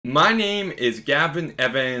My name is Gavin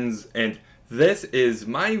Evans, and this is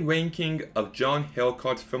my ranking of John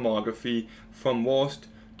Hillcoat's filmography from worst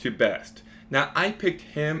to best. Now, I picked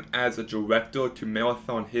him as a director to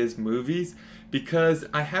marathon his movies because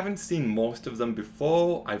I haven't seen most of them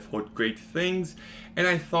before. I've heard great things, and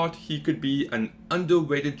I thought he could be an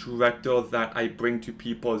underrated director that I bring to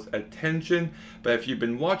people's attention. But if you've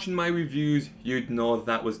been watching my reviews, you'd know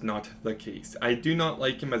that was not the case. I do not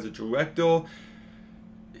like him as a director.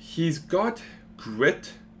 He's got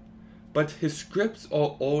grit, but his scripts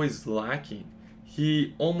are always lacking.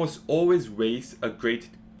 He almost always wastes a great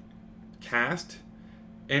cast,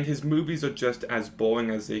 and his movies are just as boring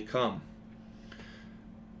as they come.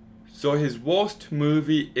 So his worst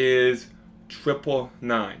movie is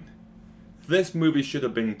 999. This movie should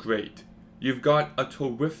have been great. You've got a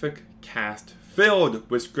terrific cast filled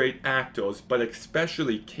with great actors, but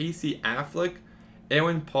especially Casey Affleck,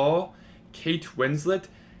 Aaron Paul, Kate Winslet,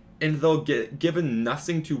 and they're given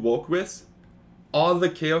nothing to work with. All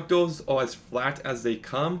the characters are as flat as they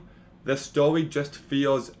come. The story just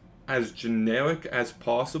feels as generic as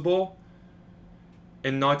possible,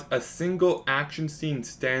 and not a single action scene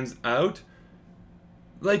stands out.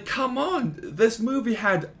 Like, come on, this movie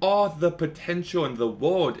had all the potential in the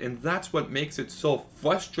world, and that's what makes it so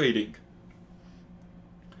frustrating.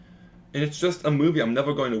 And it's just a movie I'm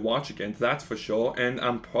never going to watch again, that's for sure, and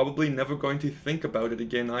I'm probably never going to think about it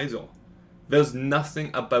again either. There's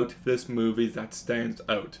nothing about this movie that stands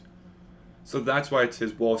out. So that's why it's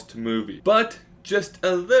his worst movie. But just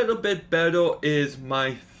a little bit better is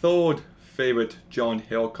my third favorite John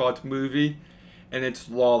Hillcoat movie, and it's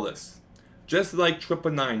Lawless. Just like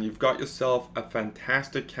 999, you've got yourself a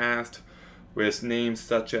fantastic cast with names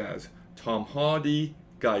such as Tom Hardy,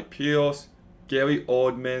 Guy Pearce, Gary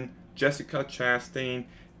Oldman, Jessica Chastain,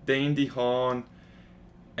 Dane DeHaan,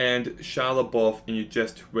 and Shia LaBeouf, and you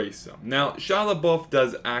just race them. Now, Shia LaBeouf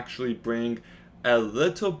does actually bring a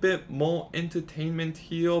little bit more entertainment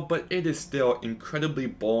here, but it is still incredibly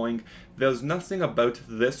boring. There's nothing about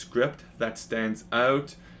this script that stands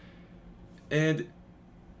out, and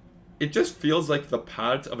it just feels like the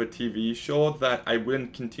part of a TV show that I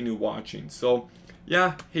wouldn't continue watching. So,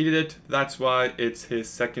 yeah, hated it. That's why it's his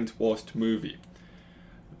second worst movie.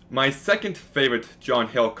 My second favorite John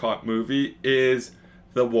Hillcoat movie is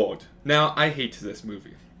The Ward. Now, I hate this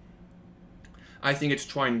movie. I think it's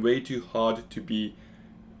trying way too hard to be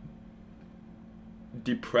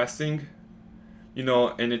depressing,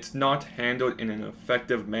 and it's not handled in an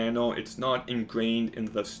effective manner. It's not ingrained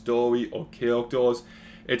in the story or characters.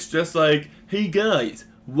 It's just like, hey guys,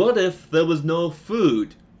 what if there was no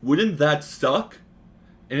food? Wouldn't that suck?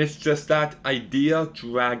 And it's just that idea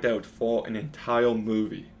dragged out for an entire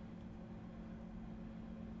movie.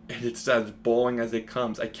 And it's as boring as it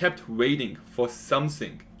comes. I kept waiting for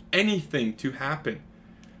something, anything to happen.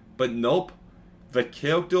 But nope, the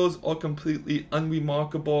characters are completely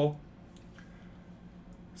unremarkable.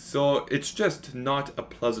 So it's just not a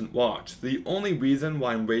pleasant watch. The only reason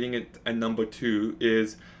why I'm rating it at number 2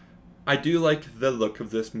 is I do like the look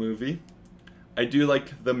of this movie. I do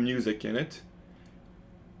like the music in it.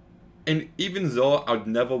 And even though I'd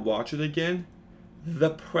never watch it again,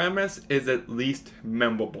 the premise is at least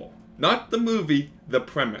memorable. Not the movie, the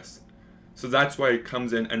premise. So that's why it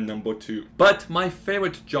comes in at number 2. But my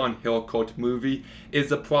favorite John Hillcoat movie is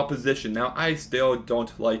The Proposition. Now, I still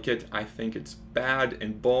don't like it. I think it's bad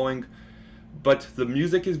and boring. But the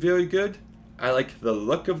music is very good. I like the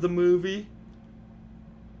look of the movie.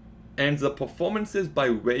 And the performances by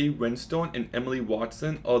Ray Winstone and Emily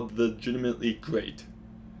Watson are legitimately great.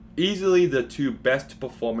 Easily the 2 best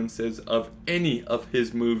performances of any of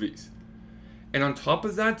his movies. And on top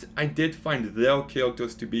of that, I did find their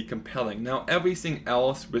characters to be compelling. Now, everything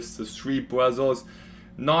else with the 3 brothers,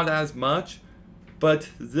 not as much, but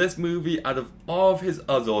this movie, out of all of his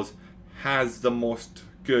others, has the most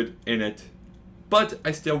good in it. But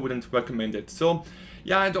I still wouldn't recommend it. So,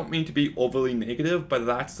 yeah, I don't mean to be overly negative, but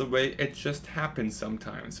that's the way it just happens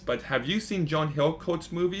sometimes. But have you seen John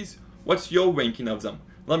Hillcoat's movies? What's your ranking of them?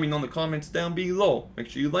 Let me know in the comments down below. Make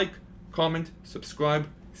sure you like, comment, subscribe.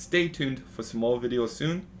 Stay tuned for some more videos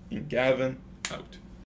soon. And Gavin, out.